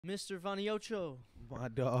Mr. Vaughny Ocho. My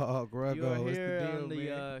dog, Ruggo. You are What's here the deal, on the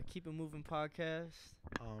man? Keep It Moving podcast.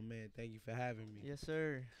 Oh man, thank you for having me. Yes,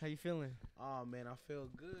 sir. How you feeling? Oh man, I feel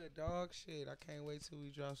good, dog. Shit, I can't wait till we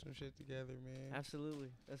drop some shit together, man. Absolutely.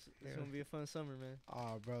 It's Yeah. gonna be a fun summer, man.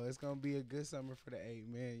 Oh, bro, it's gonna be a good summer for the 8,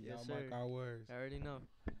 man. Yes, Y'all mark sir. our words. I already know.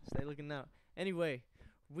 Stay looking out. Anyway,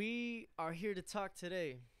 we are here to talk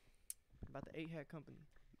today about the 8 Hat Company.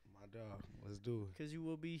 My dog, let's do it. Because you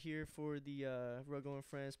will be here for the Ruggo and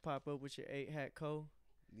Friends pop up with your 8 Hat Co.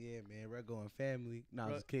 Yeah, man, Ruggo and family. No, I'm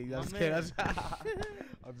Ru- just kidding. my I'm just kidding. man.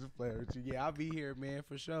 I'm just playing with you. Yeah, I'll be here, man,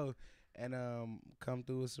 for sure. And come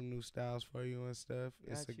through with some new styles for you and stuff.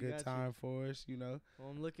 It's a good time for us, you know. Well,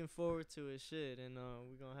 I'm looking forward to it, shit. And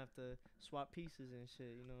we're going to have to swap pieces and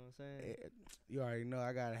shit, you know what I'm saying? You already know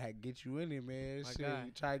I gotta get you in it, man. My Shit,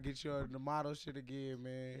 guy. try to get you on the model shit again,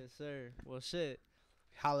 man. Yes, sir. Well, shit.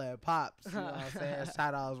 Holla at Pops, you know what I'm saying?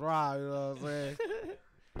 Shout outs Rob, you know what I'm saying?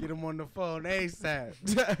 Get him on the phone ASAP.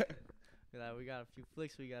 Like, we got a few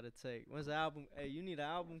flicks we got to take. When's the album? Hey, you need an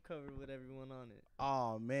album cover with everyone on it.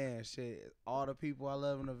 Oh, man, shit. All the people I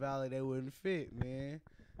love in the Valley, they wouldn't fit, man.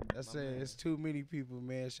 That's My it. man. It's too many people,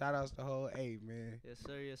 man. Shout outs to whole 8, man. Yes,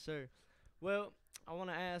 sir. Yes, sir. Well, I want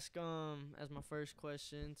to ask, as my first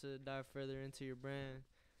question to dive further into your brand,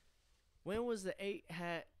 when was the 8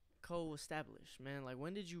 Hat Co established, man? Like,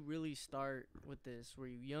 when did you really start with this? Were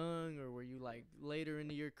you young or were you like later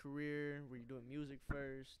into your career? Were you doing music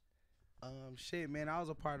first? Shit, man, I was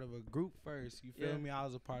a part of a group first. You feel Yeah. me? I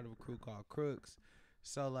was a part of a crew called Crooks.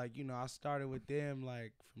 So, like, you know, I started with them,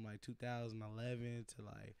 like, from, like, 2011 to,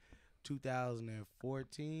 like,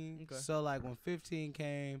 2014. Okay. So, like, when 15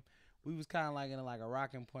 came, we was kind of, like, in, like, a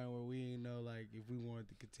rocking point where we didn't know, like, if we wanted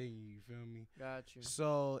to continue. You feel me? Got you.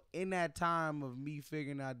 So, in that time of me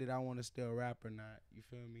figuring out did I want to still rap or not, you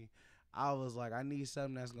feel me? I was like, I need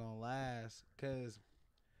something that's going to last because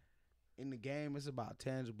in the game, it's about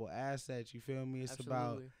tangible assets, you feel me? It's about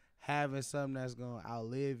Absolutely. having something that's going to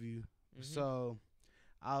outlive you. Mhm. So,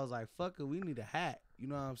 I was like, fuck it, we need a hat. You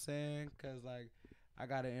know what I'm saying? Because, like, I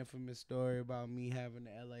got an infamous story about me having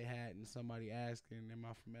the LA hat and somebody asking, am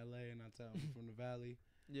I from LA? And I tell them I'm from the Valley.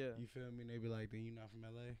 Yeah. You feel me? And they be like, then you not from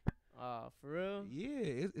LA? For real?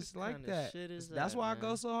 Yeah, it's What like kinda that. shit is That's that, why I man?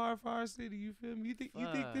 go so hard for our city. You feel me? You think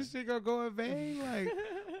this Fuck. shit gonna go in vain? Like,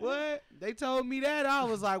 what? They told me that. I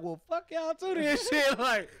was like, well, fuck y'all too. This shit.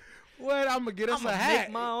 Like, what? I'm gonna get us I'm a gonna hat.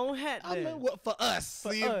 make my own hat I then. mean, what for us?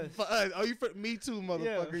 For See, us. for us. Oh, you from me too,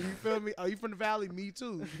 motherfucker. Yeah. You feel me? Oh, you from the Valley? Me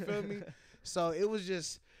too. You feel me? So it was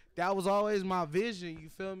just that was always my vision. You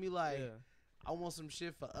feel me? Like, Yeah. I want some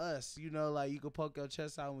shit for us. You know, like you could poke your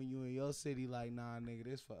chest out when you in your city. Like, nah, nigga,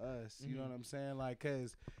 this for us. You know Mhm. what I'm saying? Like,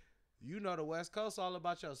 cause you know the West Coast all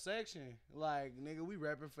about your section. Like, nigga, we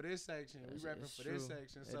repping for this section. We repping It's for this true.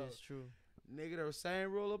 section. It So, is true. nigga, the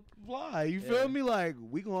same rule apply. You Yeah. feel me? Like,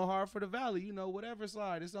 we going hard for the Valley. You know, whatever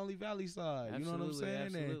side. It's only Valley side. You know what I'm Absolutely,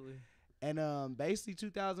 saying? absolutely. And basically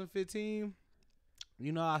 2015,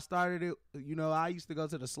 you know, I started it. You know, I used to go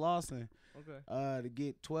to the Slauson Okay. to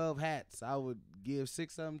get 12 hats. I would give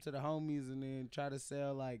 6 of them to the homies and then try to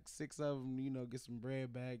sell like 6 of them, you know, get some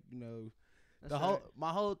bread back, you know. That's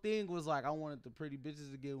My whole thing was like I wanted the pretty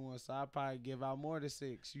bitches to get one, so I'd probably give out more than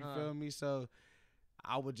 6. You feel me? So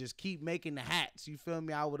I would just keep making the hats. You feel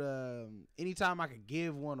me? I would anytime I could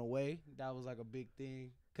give one away, that was like a big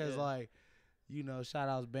thing. Cause Yeah. like, you know, shout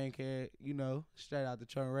outs Bankhead, you know, straight out the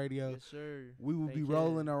Trunk Radio. Yes, sir. We would be Bankhead.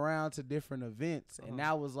 rolling around to different events, and Uh-huh.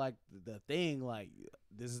 that was like the thing. Like,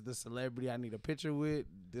 this is the celebrity I need a picture with.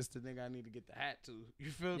 This the nigga I need to get the hat to.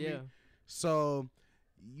 You feel me? Yeah. So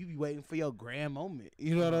you be waiting for your grand moment.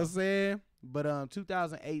 You know what I'm saying? But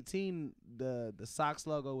 2018, the socks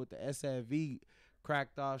logo with the SFV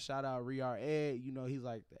cracked off. Shout out Riar Ed. You know, he's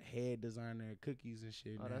like the head designer at Cookies and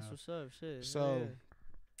shit Oh, now. that's what's up. Shit. So yeah.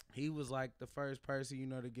 he was like the first person, you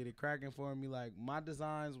know, to get it cracking for me. Like, my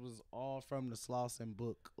designs was all from the Slauson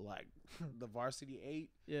book, like the Varsity 8.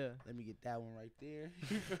 Yeah. Let me get that one right there.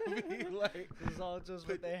 You feel me? Like, It's all just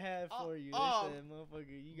what they had for you. They said,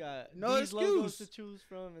 motherfucker, you got No these logos excuse. to choose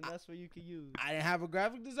from, and that's what you can use. I didn't have a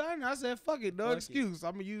graphic designer. I said, fuck it, no Fuck it. excuse.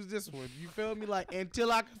 I'm gonna use this one. You feel me? Like,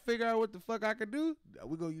 until I can figure out what the fuck I can do,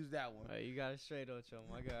 we gonna use that one. All right, you got it straight, Ocho,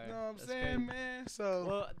 my guy. You know what I'm That's saying, crazy. man? So,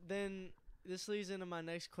 Well, then this leads into my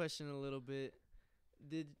next question a little bit.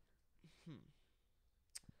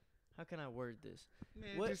 How can I word this?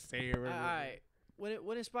 man, what- just say it. All right.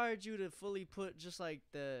 What inspired you to fully put just like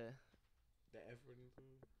the The effort into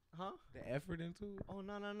it. huh? The effort into it. Oh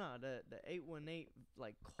no. The 818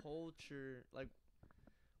 like culture, like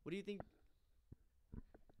what do you think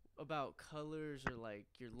about colors or like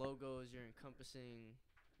your logos you're encompassing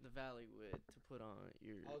the Valley with to put on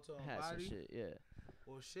your Auto and hats and body? shit? Yeah.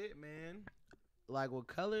 Well, shit, man. Like with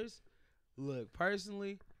colors, look,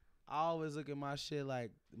 personally, I always look at my shit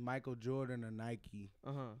like Michael Jordan or Nike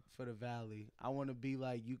for the Valley. I want to be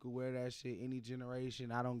like, you could wear that shit any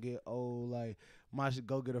generation. I don't get old. Like, my shit,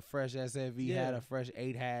 go get a fresh SFV hat, Yeah. a fresh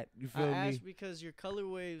 8 hat. You I feel me? asked because your color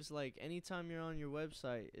waves, like anytime you're on your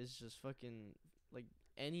website, is just fucking like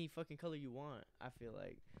any fucking color you want. I feel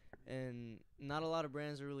like, and not a lot of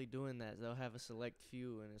brands are really doing that. They'll have a select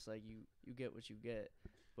few, and it's like you get what you get,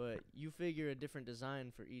 but you figure a different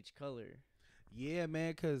design for each color. Yeah,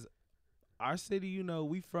 man, because our city, you know,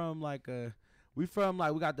 we got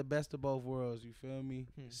the best of both worlds. You feel me?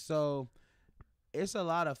 So it's a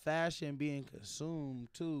lot of fashion being consumed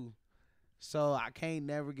too. So I can't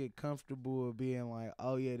never get comfortable with being like,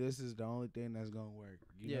 oh yeah, this is the only thing that's gonna work.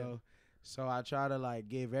 You know. So I try to like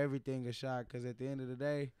give everything a shot, because at the end of the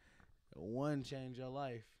day, one change your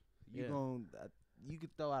life. You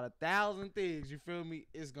could throw out 1,000 things. You feel me?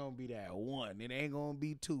 It's gonna be that one. It ain't gonna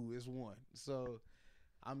be two. It's one. So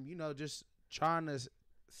I'm, just trying to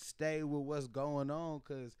stay with what's going on,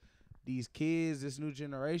 because these kids, this new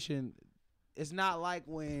generation, it's not like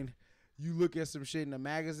when you look at some shit in a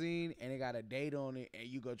magazine and it got a date on it and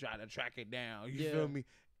you go try to track it down. You feel me?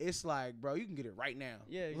 It's like, bro, you can get it right now.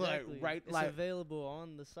 Yeah, exactly. It's available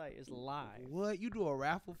on the site. It's live. What? You do a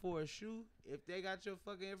raffle for a shoe? If they got your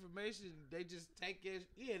fucking information, they just take it.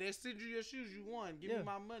 Yeah, they send you your shoes you won. Give me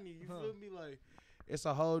my money. You feel me? Like, it's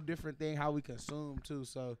a whole different thing how we consume too.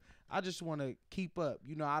 So I just want to keep up.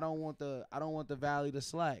 I don't want the Valley to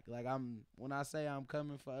slack. Like, when I say I'm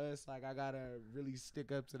coming for us, like, I gotta really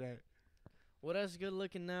stick up to that. Well, that's good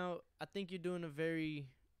looking now. I think you're doing a very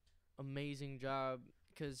amazing job,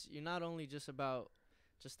 because you're not only just about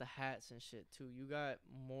just the hats and shit too. You got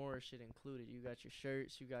more shit included. You got your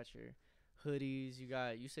shirts, you got your hoodies,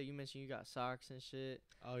 you mentioned you got socks and shit.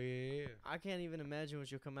 Oh yeah. I can't even imagine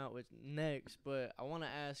what you'll come out with next, but I want to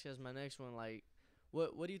ask as my next one, like,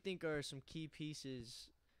 what do you think are some key pieces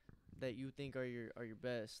that you think are your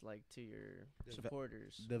best, like, to your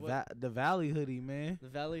supporters? The Valley hoodie, man. The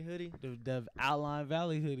Valley hoodie? The outline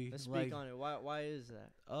Valley hoodie. Let's speak on it. Why is that?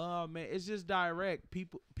 Oh man, it's just direct.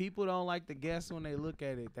 People don't like to guess when they look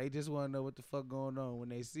at it. They just want to know what the fuck going on. When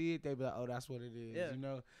they see it, they be like, oh, that's what it is. Yeah. You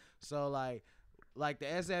know? So like the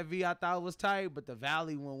SFV I thought was tight, but the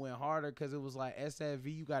Valley one went harder, because it was like,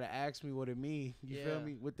 SFV, you got to ask me what it mean. You feel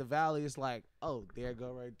me? With the Valley, it's like, oh, there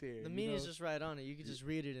go right there. The meaning's just right on it. You can just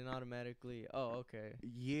read it and automatically, oh, okay.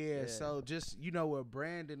 Yeah, so just, with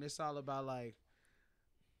branding, it's all about like,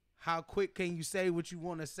 how quick can you say what you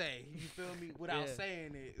want to say? You feel me? Without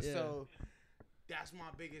saying it. Yeah. So that's my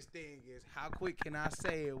biggest thing, is how quick can I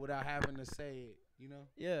say it without having to say it?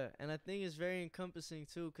 Yeah, and I think it's very encompassing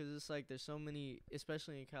too, because it's like there's so many,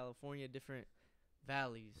 especially in California, different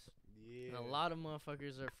valleys. Yeah. And a lot of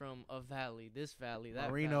motherfuckers are from a valley, this valley,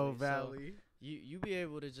 that Marino Valley. So you be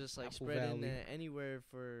able to just like Apple spread Valley. in there anywhere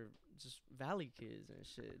for just valley kids and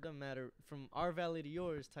shit. It doesn't matter from our valley to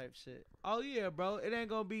yours type shit. Oh yeah, bro. It ain't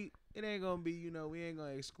gonna be, we ain't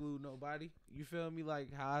gonna exclude nobody. You feel me?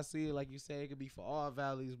 Like how I see it, like you say, it could be for all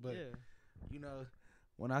valleys, but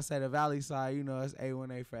when I say the valley side, it's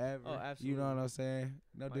A1A forever. Oh, absolutely. You know what I'm saying?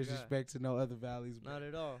 No disrespect to no other valleys. Not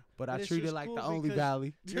at all. But I treat it like cool the only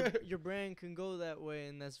valley. your brand can go that way,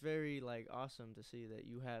 and that's very like awesome to see that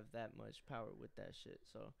you have that much power with that shit.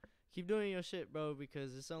 So keep doing your shit, bro,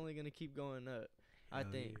 because it's only gonna keep going up, I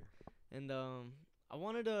think. Yeah. And I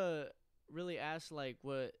wanted to really ask like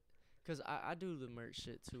what, cause I do the merch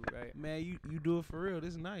shit too, right? Man, you do it for real.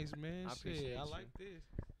 This is nice, man. I appreciate I like this.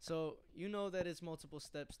 So you know that it's multiple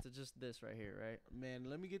steps to just this right here, right? Man,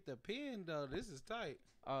 let me get the pen though. This is tight.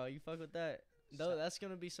 Oh, you fuck with that? Though that's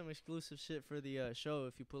gonna be some exclusive shit for the show.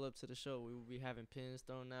 If you pull up to the show, we will be having pins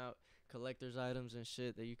thrown out, collector's items and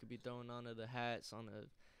shit that you could be throwing onto the hats, on the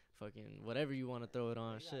fucking whatever you want to throw it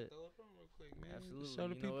on. Shit. Throw it on real quick, man. Absolutely. Show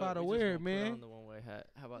the people how to wear it, man. Put on the one-way hat.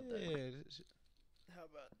 How about that? How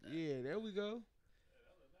about that? Yeah, there we go.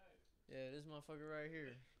 Yeah, this motherfucker right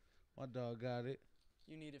here. My dog got it.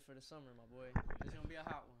 You need it for the summer, my boy. It's gonna be a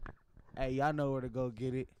hot one. Hey, y'all know where to go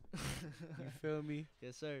get it. You feel me?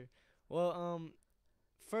 Yes, sir. Well,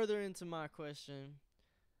 further into my question,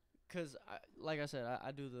 cause like I said,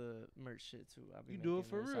 I do the merch shit too. You do it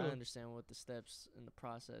for real. I understand what the steps and the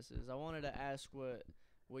process is. I wanted to ask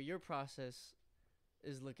what your process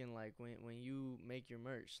is looking like when you make your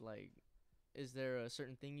merch. Like, is there a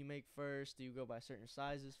certain thing you make first? Do you go by certain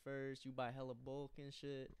sizes first? You buy hella bulk and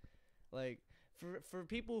shit? Like, for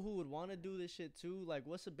people who would want to do this shit too, like,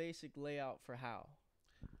 what's the basic layout for how?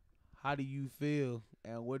 How do you feel,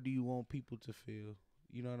 and what do you want people to feel?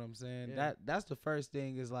 You know what I'm saying? Yeah. That's the first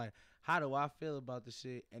thing is like, how do I feel about the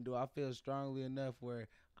shit, and do I feel strongly enough where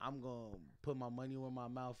I'm gonna put my money where my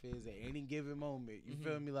mouth is at any given moment? You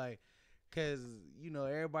feel me? Like, cause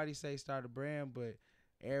everybody say start a brand, but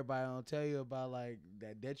everybody don't tell you about like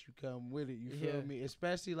that you come with it. You feel me?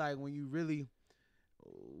 Especially like when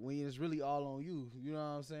it's really all on you. You know what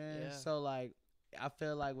I'm saying? Yeah. So like, I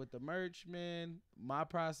feel like with the merch, man, my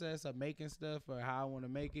process of making stuff or how I want to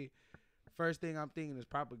make it, first thing I'm thinking is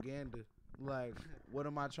propaganda. Like, what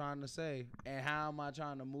am I trying to say? And how am I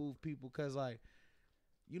trying to move people? Because, like,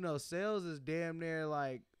 sales is damn near,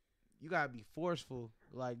 like, you got to be forceful.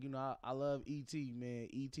 Like, I love E.T., man.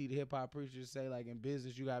 E.T., the hip-hop preacher, say, like, in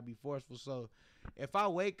business, you got to be forceful. So, if I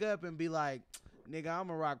wake up and be like, nigga, I'm going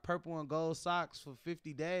to rock purple and gold socks for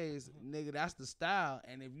 50 days, nigga, that's the style.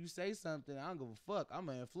 And if you say something, I don't give a fuck. I'm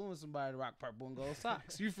going to influence somebody to rock purple and gold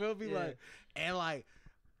socks. You feel me? Like, and, like,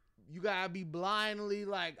 you gotta be blindly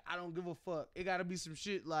like, I don't give a fuck. It gotta be some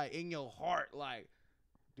shit like in your heart, like,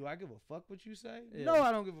 do I give a fuck what you say? Yeah. No,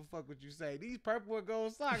 I don't give a fuck what you say. These purple and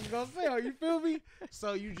gold socks gonna sell, you feel me?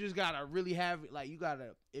 So you just gotta really have it, like, you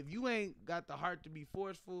gotta, if you ain't got the heart to be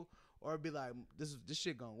forceful or be like, this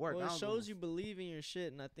shit gonna work. Well, it shows you believe in your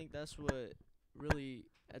shit, and I think that's what really,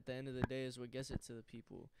 at the end of the day, is what gets it to the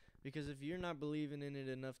people. Because if you're not believing in it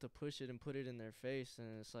enough to push it and put it in their face, then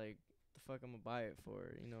it's like, the fuck I'm gonna buy it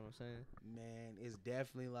for, you know what I'm saying? Man, it's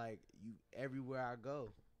definitely like, you everywhere I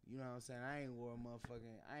go, you know what I'm saying? I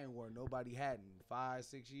ain't wore nobody hat in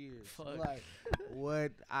 5-6 years. Fuck. Like,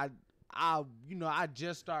 what I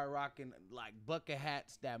just started rocking like bucket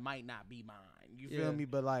hats that might not be mine. You feel me?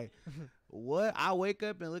 But like, what? I wake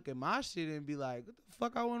up and look at my shit and be like, what the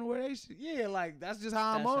fuck I want to wear that shit? Yeah, like, that's just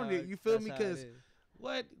how I'm on it. You feel me? Because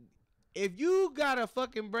what? If you got a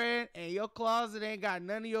fucking brand and your closet ain't got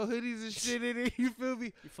none of your hoodies and shit in it, you feel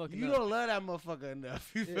me? You don't love that motherfucker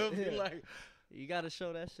enough. You feel me? Like, you gotta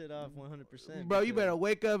show that shit off 100%. Bro, you better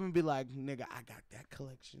wake up and be like, nigga, I got that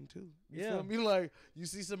collection too. You feel me? Like, you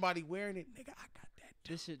see somebody wearing it, nigga, I got that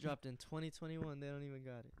too. This shit dropped in 2021. They don't even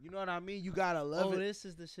got it. You know what I mean? You gotta love it. Oh, this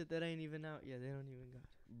is the shit that ain't even out. Yeah, they don't even got it.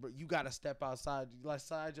 But you gotta step outside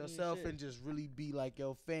yourself and just really be like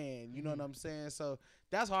your fan. You know what I'm saying? So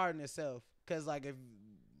that's hard in itself. Cause like, if,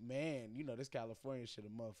 man, this California shit a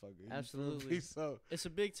motherfucker. Absolutely. So it's a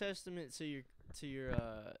big testament to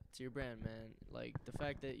your brand, man. Like, the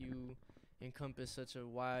fact that you encompass such a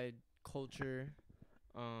wide culture,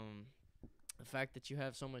 the fact that you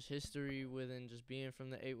have so much history within just being from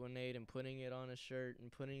the 818 and putting it on a shirt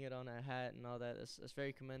and putting it on a hat and all that. That's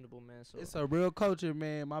very commendable, man. So it's a real culture,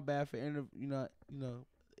 man. My bad for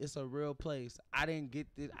it's a real place. I didn't get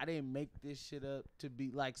this. I didn't make this shit up to be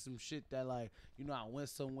like some shit that, like, I went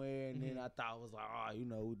somewhere and then I thought it was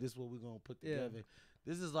like, this is what we're going to put together.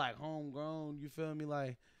 This is like homegrown, you feel me?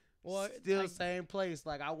 Like, still same place.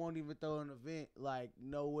 Like, I won't even throw an event, like,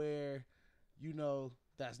 nowhere,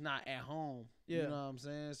 that's not at home. Yeah. You know what I'm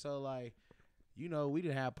saying? So, like, we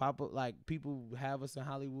didn't have pop-up, like, people have us in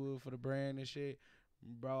Hollywood for the brand and shit.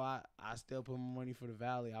 Bro, I still put my money for the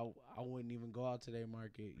Valley. I wouldn't even go out to their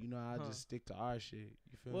market. I just stick to our shit.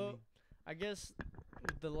 You feel me? Well, I guess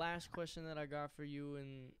the last question that I got for you,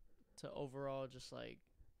 and to overall just, like,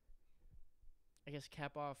 I guess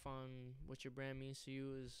cap off on what your brand means to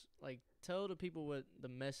you, is, like, tell the people what the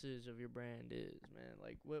message of your brand is, man.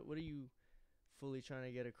 Like, what are you fully trying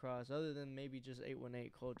to get across, other than maybe just 818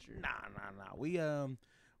 culture? Nah.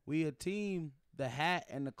 We a team. The hat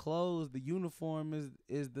and the clothes, the uniform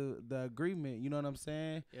is the agreement. You know what I'm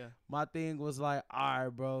saying? Yeah. My thing was like, all right,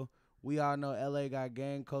 bro. We all know LA got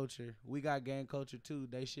gang culture. We got gang culture too.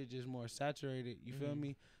 They shit just more saturated. You feel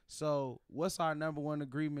me? So what's our number one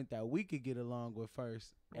agreement that we could get along with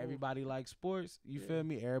first? Everybody likes sports. You feel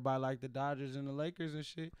me? Everybody like the Dodgers and the Lakers and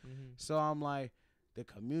shit. So I'm like, the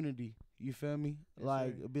community. You feel me? Yes,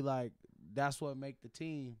 like, sir. It'd be like, that's what make the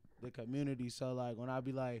team, the community. So like, when I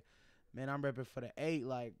be like, man, I'm repping for the 8.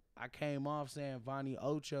 Like, I came off saying Vaughny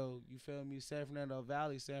Ocho. You feel me? San Fernando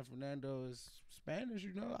Valley. San Fernando is Spanish,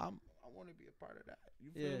 I want to be a part of that.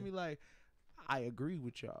 You feel me? Like, I agree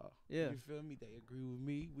with y'all. Yeah. You feel me? They agree with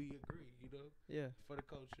me. We agree, Yeah. for the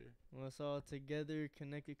culture. Well, it's all together,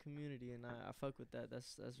 connected community, and I fuck with that.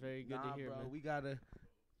 That's very good to hear, bro. man. We got the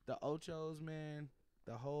Ochos, man,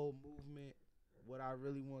 the whole movement. What I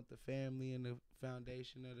really want the family and the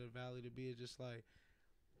foundation of the Valley to be is just like,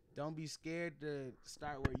 don't be scared to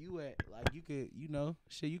start where you at. Like, you could,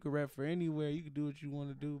 you could rap for anywhere. You could do what you want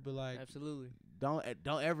to do, but like, absolutely, don't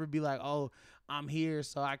ever be like, oh, I'm here,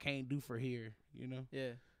 so I can't do for here.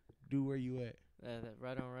 Yeah. Do where you at.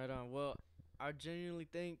 Right on. Well, I genuinely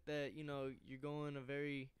think that you're going a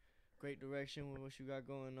very great direction with what you got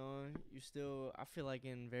going on. You still, I feel like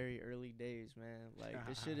in very early days, man. Like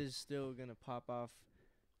this shit is still gonna pop off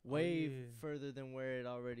way further than where it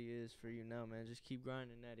already is for you now, man. Just keep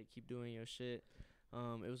grinding at it, keep doing your shit.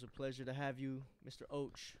 It was a pleasure to have you, Mr.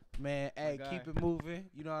 Ocho. Man, hey, keep it moving.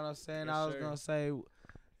 You know what I'm saying? Yes, I was sir. gonna say,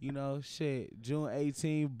 you know, shit. June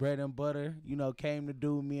 18th, bread and butter. You know, came to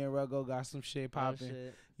do. Me and Ruggo got some shit popping.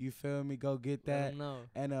 Shit. You feel me? Go get Let that. 'em know.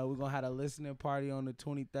 And we're gonna have a listening party on the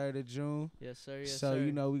 23rd of June. Yes, sir. Yes, so, sir.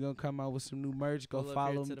 you know, we're gonna come out with some new merch. Go Pull up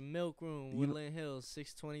follow here me. to the Milk Room, Woodland Hills,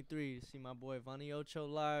 623, to see my boy Vaughny Ocho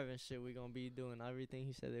live and shit. We gonna be doing everything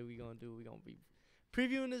he said that we gonna do. We gonna be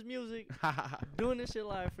previewing his music, doing this shit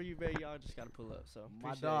live for you, baby. Y'all just gotta pull up. So My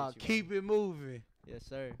appreciate dog, you, keep it moving. Yes,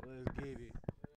 sir. Let's get it.